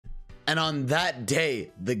And on that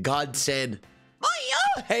day, the god said,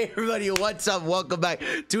 "Oh, hey everybody, what's up? Welcome back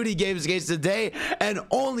to the Games Case. Today and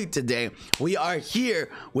only today we are here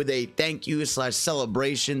with a thank you /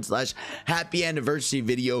 celebration / happy anniversary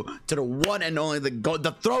video to the one and only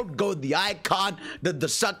the throat goat, the icon, the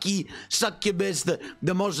succubus,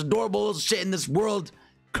 the most adorable little shit in this world,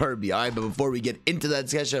 Kirby. All right, but before we get into that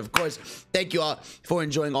discussion, of course, thank you all for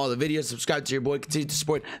enjoying all the videos. Subscribe to your boy, continue to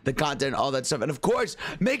support the content, all that stuff, and of course,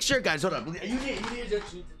 make sure, guys, hold up, you need to do,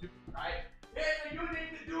 all right? Here's what you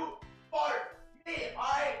need to do for me, all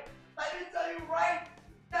right? Let me tell you right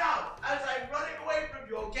now, as I'm running away from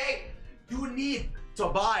you, okay? You need to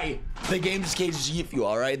buy the Games Case GFUEL,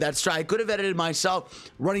 all right? That's right. I could have edited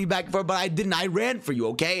myself running back and forth, but I didn't. I ran for you,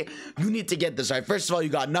 okay? You need to get this, all right? First of all, you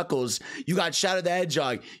got Knuckles, you got Shadow the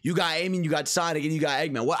Hedgehog, you got Amy, you got Sonic, and you got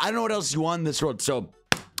Eggman. What? I don't know what else you want in this world, so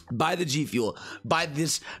buy the GFUEL, buy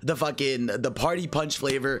the party punch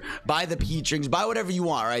flavor, buy the peach rings, buy whatever you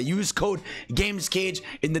want, right? Use code GamesCage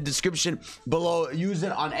in the description below. Use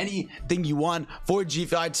it on anything you want for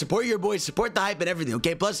GFUEL. Support your boys, support the hype and everything,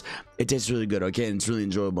 okay? Plus, it tastes really good, okay? And it's really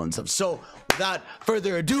enjoyable and stuff. So, without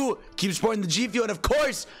further ado, keep supporting the GFUEL and, of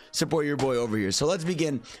course, support your boy over here. So, let's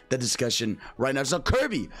begin the discussion right now. So,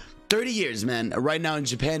 Kirby, 30 years, man. Right now in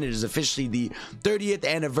Japan, it is officially the 30th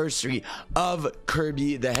anniversary of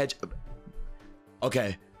Kirby the Hedgehog.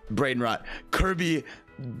 Okay, brain rot. Kirby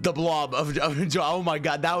the Blob of oh my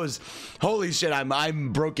god, that was holy shit.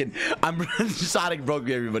 I'm broken. I'm Sonic broke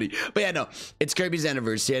me, everybody. But yeah, no, it's Kirby's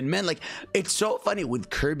anniversary, and man, like, it's so funny with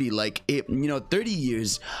Kirby, like, it, you know, 30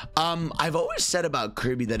 years. I've always said about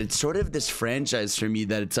Kirby that it's sort of this franchise for me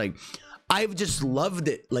that it's like, I've just loved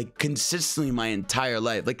it, like, consistently my entire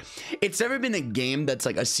life. Like, it's never been a game that's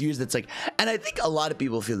like a series that's like, and I think a lot of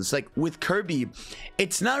people feel this, like with Kirby,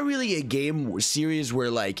 it's not really a game series where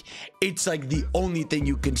like it's like the only thing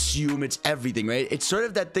you consume, it's everything, right? It's sort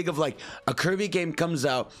of that thing of like a Kirby game comes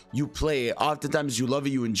out, you play it, oftentimes you love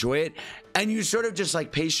it, you enjoy it, and you sort of just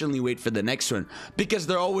like patiently wait for the next one because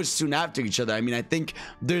they're always soon after each other. I mean, I think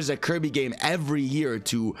there's a Kirby game every year or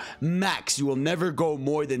two max. You will never go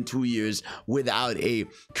more than 2 years without a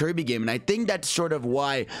Kirby game, and I think that's sort of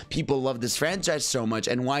why people love this franchise so much,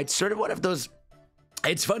 and why it's sort of one of those,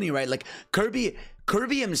 it's funny, right? Like Kirby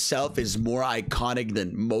himself is more iconic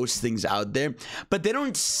than most things out there, but they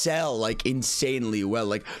don't sell like insanely well.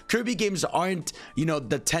 Like Kirby games aren't, you know,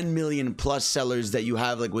 the 10 million plus sellers that you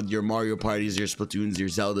have like with your Mario parties, your Splatoons, your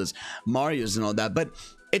Zeldas, Marios and all that, but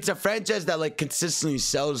it's a franchise that like consistently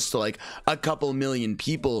sells to like a couple million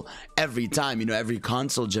people every time, you know, every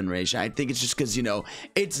console generation. I think it's just because, you know,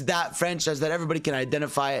 it's that franchise that everybody can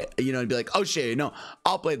identify, you know, and be like, oh shit, you know,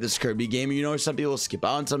 I'll play this Kirby game. You know, some people skip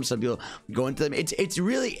out on some people go into them. It's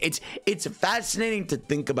really, it's fascinating to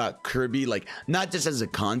think about Kirby, like not just as a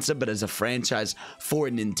concept, but as a franchise for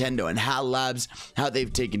Nintendo and HAL Labs, how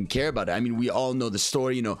they've taken care about it. I mean, we all know the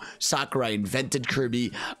story, you know, Sakurai invented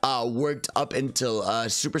Kirby, worked up until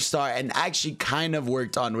Superstar, and actually kind of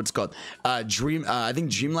worked on what's called I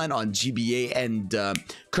think Dreamland on GBA, and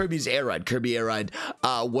Kirby's Air Ride. Kirby Air Ride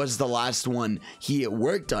was the last one he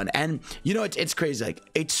worked on. And you know, it's crazy, like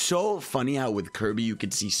it's so funny how with Kirby you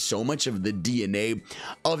could see so much of the DNA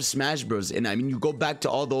of Smash Bros. And I mean, you go back to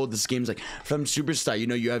all the oldest games, like from Superstar, you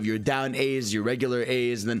know, you have your down A's, your regular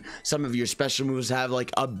A's, and then some of your special moves have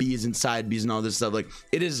like up B's and side B's and all this stuff. Like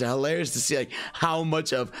it is hilarious to see like how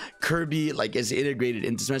much of Kirby like is integrated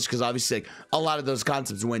into Smash, because obviously like a lot of those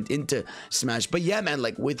concepts went into Smash. But yeah, man,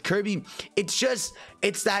 like with Kirby,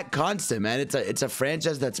 it's that constant, man. It's a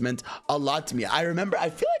franchise that's meant a lot to me. I remember, I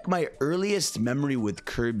feel like my earliest memory with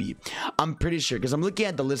Kirby, I'm pretty sure, because I'm looking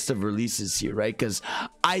at the list of releases here, right? Because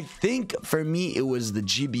I think for me it was the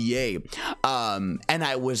GBA, and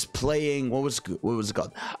I was playing, what was it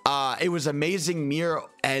called? It was Amazing Mirror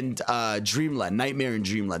and Dreamland, Nightmare and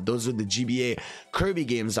Dreamland. Those were the GBA Kirby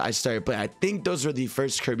games I started playing. I think those were the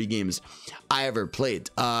first Kirby games I ever played,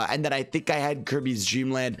 and then I think I had Kirby's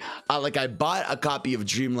Dreamland. Like I bought a copy of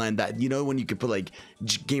Dreamland, that, you know, when you could put like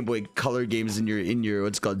Game Boy Color games in your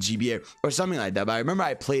what's called GBA or something like that. But I remember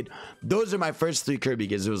I played, those are my first 3 Kirby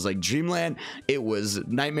games. It was like Dreamland, it was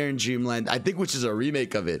Nightmare in Dreamland, I think, which is a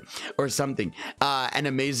remake of it or something, and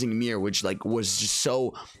Amazing Mirror, which like was just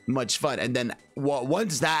so much fun. And then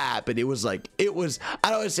once that happened, it was like, I don't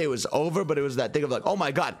want to say it was over, but it was that thing of like, oh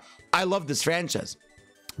my god, I love this franchise.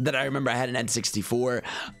 that I remember I had an N64,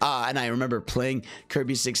 and I remember playing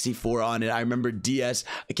Kirby 64 on it. I remember DS,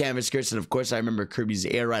 a Canvas Curse, and of course I remember Kirby's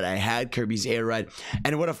Air Ride. I had Kirby's Air Ride,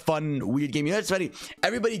 and what a fun, weird game. You know, it's funny,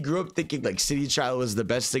 everybody grew up thinking like City Child was the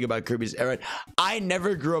best thing about Kirby's Air Ride. I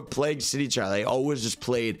never grew up playing City Child. I always just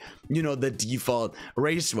played, you know, the default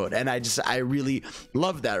race mode, and I really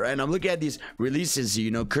love that, right? And I'm looking at these releases here,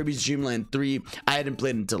 you know, Kirby's Dream Land 3, I hadn't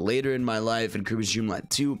played until later in my life, and Kirby's Dream Land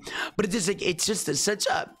 2, but it's just like, it's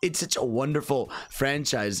such a wonderful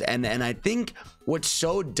franchise, and I think what's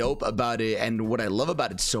so dope about it and what I love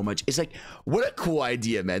about it so much is like, what a cool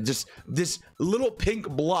idea, man. Just this little pink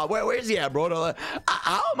blob. Where's he at, bro?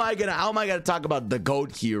 How am I gonna talk about the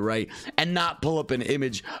GOAT here, right, and not pull up an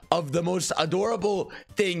image of the most adorable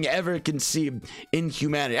thing ever conceived in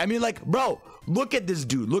humanity? I mean, like, bro, look at this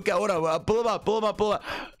dude. Look at what I pull him up.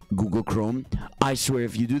 Google Chrome, I swear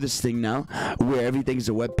if you do this thing now where everything's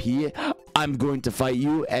a WebP, I'm going to fight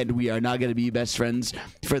you and we are not going to be best friends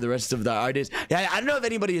for the rest of our days. Yeah, I don't know if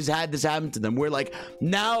anybody has had this happen to them where like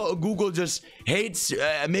now Google just hates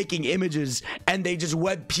making images and they just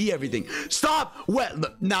WebP everything. Stop!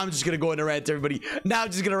 Now I'm just going to go into rant, everybody. Now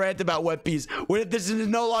I'm just going to rant about WebPs. This is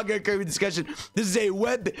no longer a Kirby discussion. This is a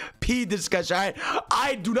WebP discussion, all right?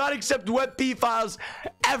 I do not accept WebP files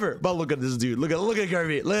ever. But look at this dude. Look at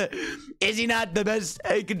Kirby. Is he not the best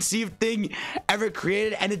conceived thing ever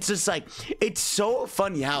created? And it's just like, it's so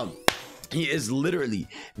funny how he is literally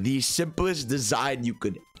the simplest design you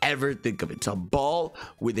could ever think of. It's a ball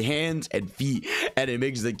with hands and feet, and it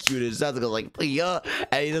makes the cutest sounds. It goes like, yeah,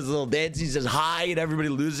 and he does a little dance. He says hi, and everybody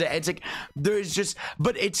loses it. It's like there's just,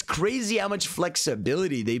 but it's crazy how much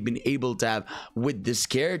flexibility they've been able to have with this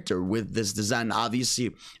character, with this design.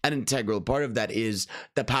 Obviously, an integral part of that is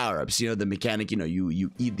the power-ups. You know, the mechanic. You know,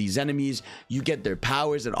 you eat these enemies, you get their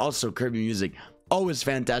powers, and also Kirby music. Always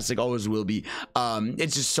fantastic, always will be.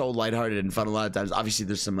 It's just so lighthearted and fun a lot of times. Obviously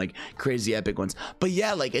there's some like crazy epic ones, but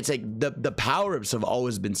yeah, like it's like the power-ups have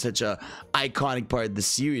always been such a iconic part of the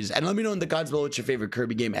series. And let me know in the comments below what's your favorite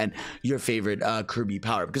Kirby game and your favorite Kirby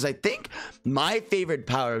power-up, because I think my favorite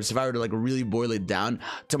power-ups, if I were to like really boil it down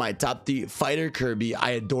to my top 3, Fighter Kirby. I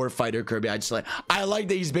adore Fighter Kirby. I like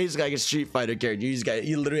that he's basically like a Street Fighter character.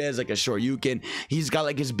 He literally has like a Shoryuken. He's got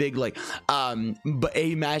like his big like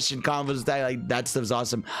A mash and combos that like that stuff's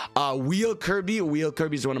awesome. Wheel Kirby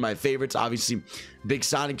is one of my favorites. Obviously big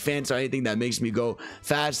Sonic fan, so anything that makes me go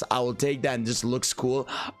fast I will take that and just looks cool.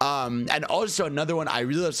 And also another one, I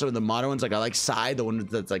really love some of the modern ones. Like I like Sai, the one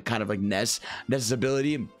that's like kind of like Ness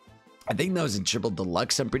ability. I think that was in Triple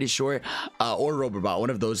Deluxe, I'm pretty sure, or Robobot, one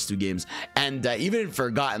of those 2 games. And even in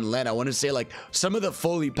Forgotten Land, I want to say like some of the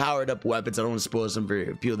fully powered up weapons, I don't want to spoil some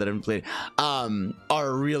for people that haven't played,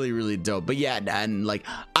 are really, really dope. But yeah, and like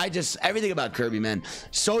everything about Kirby, man,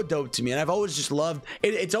 so dope to me. And I've always just loved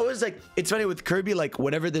it. It's always like, it's funny with Kirby, like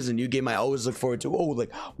whenever there's a new game, I always look forward to, oh,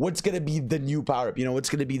 like what's gonna be the new power up, you know, what's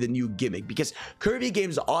gonna be the new gimmick? Because Kirby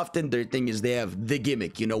games, often their thing is they have the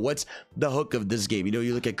gimmick, you know, what's the hook of this game? You know,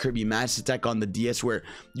 you look at Kirby Mass Attack on the DS where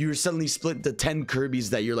you're suddenly split into 10 Kirbys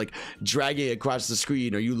that you're like dragging across the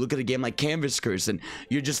screen, or you look at a game like Canvas Curse and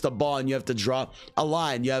you're just a ball and you have to draw a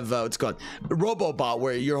line. You have what's called Robobot,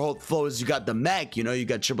 where your whole flow is you got the mech, you know, you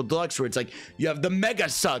got Triple Deluxe where it's like you have the Mega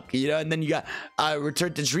Suck, you know, and then you got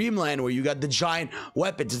Return to Dreamland where you got the giant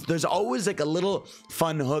weapons. There's always like a little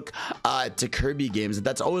fun hook to Kirby games, and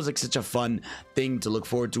that's always like such a fun thing to look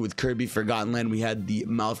forward to. With Kirby Forgotten Land, we had the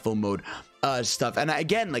mouthful mode stuff, and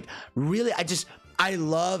again, like really, I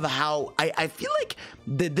love how I feel like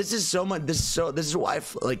this is so much. This is why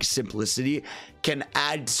like simplicity can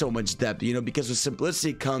add so much depth, you know, because with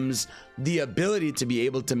simplicity comes the ability to be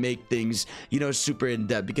able to make things, you know, super in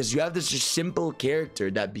depth, because you have this just simple character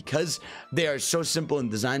that, because they are so simple in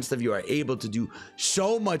design stuff, you are able to do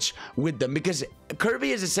so much with them, because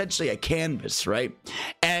Kirby is essentially a canvas, right?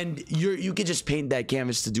 And you can just paint that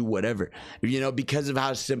canvas to do whatever, you know, because of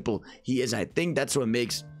how simple he is. I think that's what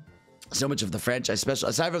makes so much of the franchise special,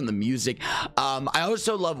 aside from the music. I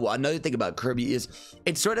also love another thing about Kirby is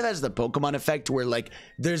it sort of has the Pokemon effect, where like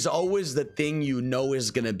there's always the thing you know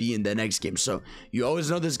is gonna be in the next game. So you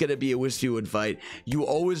always know there's gonna be a Wisfield fight, you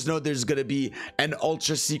always know there's gonna be an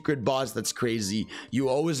ultra secret boss that's crazy, you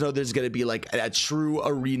always know there's gonna be like a true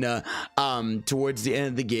arena towards the end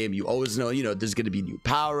of the game, you always know, you know, there's gonna be new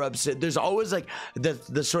power-ups. There's always like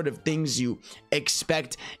the sort of things you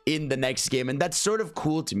expect in the next game, and that's sort of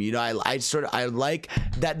cool to me. You know, I like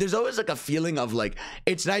that there's always like a feeling of like,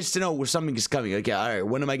 it's nice to know where something is coming. Okay, all right,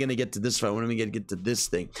 when am I gonna get to this fight? When am I gonna get to this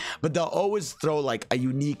thing? But they'll always throw like a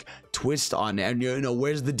unique twist on it. And you know,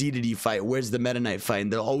 where's the DDD fight? Where's the Meta Knight fight?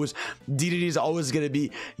 And they'll always, DDD is always gonna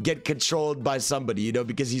get controlled by somebody, you know,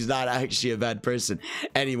 because he's not actually a bad person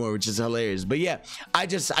anymore, which is hilarious. But yeah,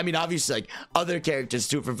 I mean, obviously like other characters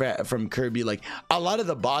too from Kirby, like a lot of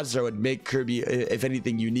the bosses are what make Kirby, if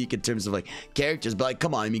anything, unique in terms of like characters. But like,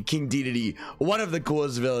 come on, I mean, King Dedede, one of the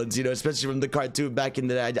coolest villains, you know, especially from the cartoon back in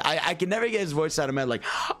the day. I can never get his voice out of my head, like,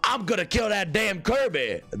 I'm gonna kill that damn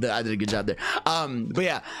Kirby. I did a good job there. But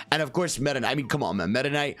yeah, and of course Meta Knight. I mean, come on, man, Meta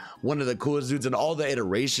Knight, one of the coolest dudes in all the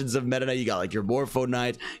iterations of Meta Knight. You got like your Morpho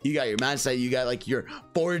Knight, you got your Master Knight, you got like your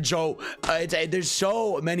Forjo. There's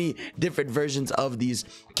so many different versions of these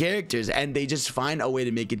characters, and they just find a way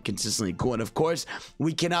to make it consistently cool. And of course,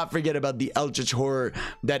 we cannot forget about the eldritch horror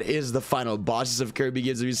that is the final bosses of Kirby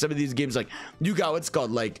games. I mean, some of these games, like, you got what's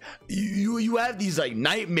called like you have these like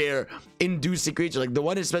nightmare inducing creatures, like the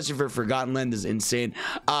one especially for Forgotten Land is insane.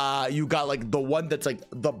 You got like the one that's like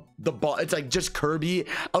the ball, it's like just Kirby.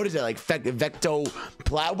 What is it, like Vecto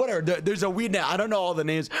Plat, whatever. There's a weird name, I don't know all the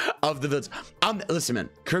names of the villains. Listen, man,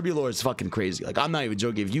 Kirby lore is fucking crazy. Like, I'm not even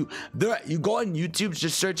joking. If you go on YouTube,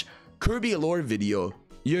 just search Kirby lore video,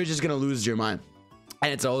 you're just gonna lose your mind.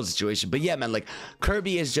 And it's a whole situation. But yeah, man, like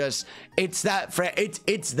Kirby is just, it's that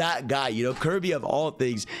guy, you know. Kirby of all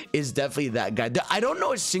things is definitely that guy. I don't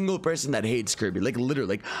know a single person that hates Kirby, like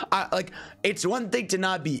literally. Like it's one thing to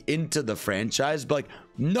not be into the franchise, but like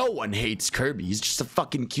no one hates Kirby. He's just a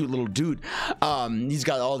fucking cute little dude. He's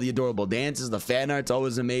got all the adorable dances, the fan art's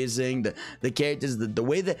always amazing, the characters, the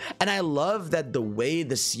way that, and I love that the way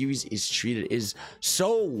the series is treated is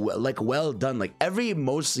so like well done. Like every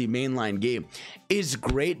mostly mainline game is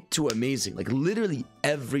great to amazing, like literally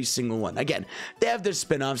every single one. Again, they have their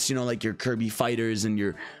spin-offs, you know, like your Kirby Fighters and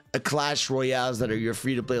your Clash Royales that are your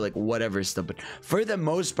free to play, like whatever stuff. But for the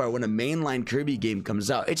most part, when a mainline Kirby game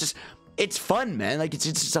comes out, it's fun, man. Like it's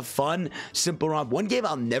just a fun, simple romp. One game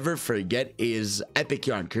I'll never forget is Epic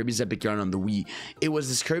Yarn, Kirby's Epic Yarn on the Wii. It was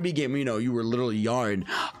this Kirby game, you know, you were literally Yarn,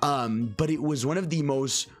 but it was one of the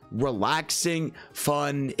most relaxing,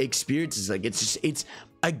 fun experiences. Like it's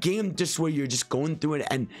a game just where you're just going through it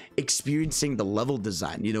and experiencing the level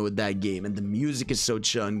design, you know, with that game, and the music is so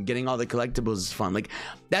chill, and getting all the collectibles is fun. Like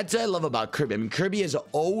that's what I love about Kirby. I mean, Kirby has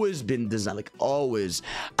always been designed, like always,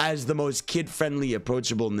 as the most kid-friendly,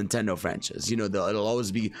 approachable Nintendo franchise. You know, it'll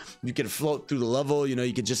always be, you can float through the level, you know,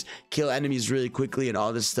 you can just kill enemies really quickly and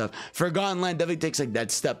all this stuff. Forgotten Land definitely takes like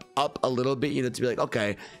that step up a little bit, you know, to be like,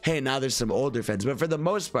 okay, hey, now there's some older fans. But for the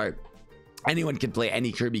most part, anyone can play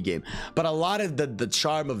any Kirby game. But a lot of the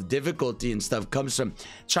charm of difficulty and stuff comes from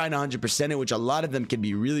trying to 100% it, which a lot of them can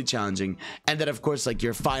be really challenging. And then of course, like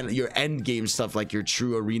your end game stuff, like your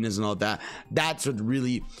true arenas and all that, that's what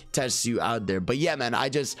really tests you out there. But yeah, man,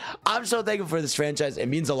 I'm so thankful for this franchise. It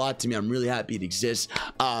means a lot to me. I'm really happy it exists.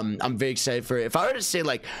 I'm very excited for it. If I were to say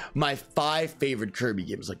like my 5 favorite Kirby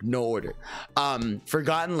games, like no order,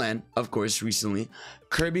 Forgotten Land, of course, recently.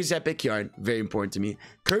 Kirby's Epic Yarn, very important to me.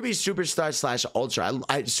 Kirby's Superstar / Ultra.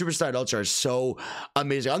 Superstar and Ultra are so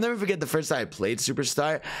amazing. I'll never forget the first time I played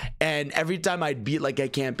Superstar, and every time I'd beat like a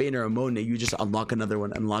campaign or a mode, you just unlock another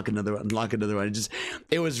one, unlock another one, unlock another one.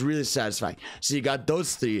 It was really satisfying. So you got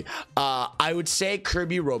those 3. I would say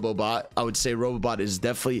Kirby Robobot. I would say Robobot is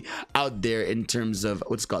definitely out there in terms of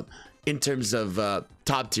what's called, in terms of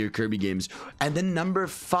top tier Kirby games. And then number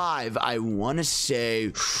 5, I want to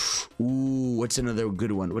say, ooh, what's another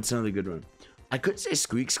good one? I could say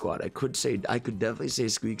Squeak Squad. I could definitely say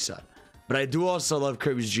Squeak Squad. But I do also love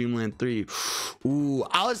Kirby's Dream Land 3. Ooh,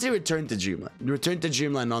 I'll say Return to Dreamland. Return to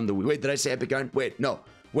Dreamland on the Wii. Wait, did I say Epic Yarn? Wait, no.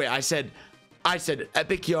 Wait, I said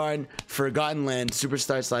Epic Yarn, Forgotten Land,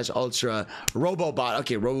 Superstar / Ultra, Robobot.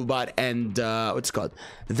 Okay, Robobot, and what's it called?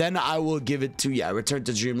 Then I will give it to, yeah, Return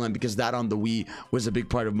to Dreamland, because that on the Wii was a big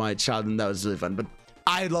part of my childhood, and that was really fun. But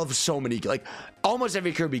I love so many, like almost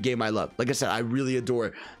every Kirby game I love. Like I said, I really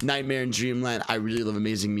adore Nightmare in Dreamland. I really love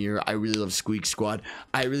Amazing Mirror. I really love Squeak Squad.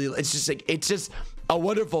 It's just a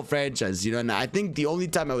wonderful franchise, you know. And I think the only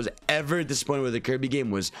time I was ever disappointed with a Kirby game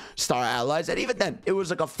was Star Allies, and even then, it was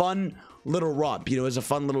like a fun little romp, you know. It was a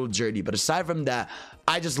fun little journey. But aside from that,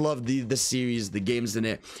 I just love the series, the games in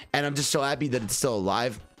it, and I'm just so happy that it's still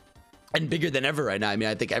alive. and bigger than ever right now. I mean,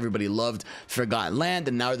 I think everybody loved Forgotten Land,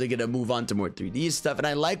 and now they're gonna move on to more 3D stuff. And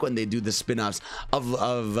I like when they do the spin-offs of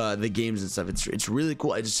the games and stuff. It's really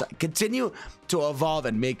cool. I just continue to evolve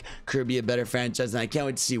and make Kirby a better franchise, and I can't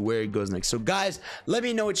wait to see where it goes next. So guys, let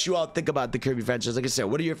me know what you all think about the Kirby franchise. Like I said,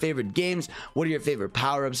 what are your favorite games? What are your favorite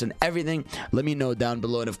power-ups and everything? Let me know down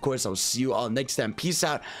below, and of course I'll see you all next time. Peace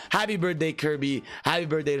out. Happy birthday, Kirby. Happy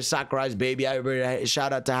birthday to Sakurai's baby. Happy birthday.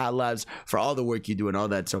 Shout out to Hat Labs for all the work you do and all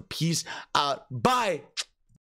that. So peace out. Bye.